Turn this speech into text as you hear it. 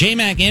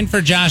J-Mac in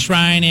for Josh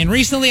Ryan, and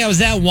recently I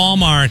was at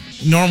Walmart.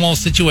 Normal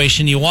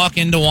situation, you walk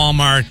into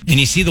Walmart and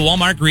you see the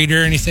Walmart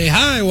greeter and you say,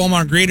 "Hi,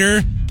 Walmart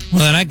greeter."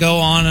 Well, then I go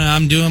on and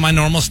I'm doing my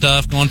normal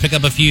stuff, go and pick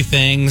up a few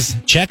things,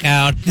 check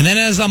out. And then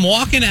as I'm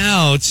walking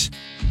out,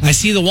 I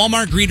see the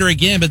Walmart greeter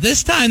again, but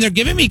this time they're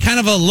giving me kind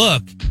of a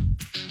look.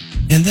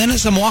 And then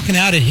as I'm walking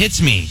out, it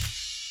hits me.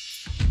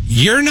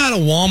 You're not a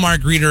Walmart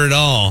greeter at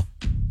all.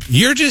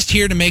 You're just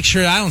here to make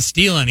sure I don't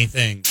steal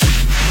anything.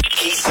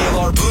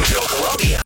 KCLR Boonville, Columbia.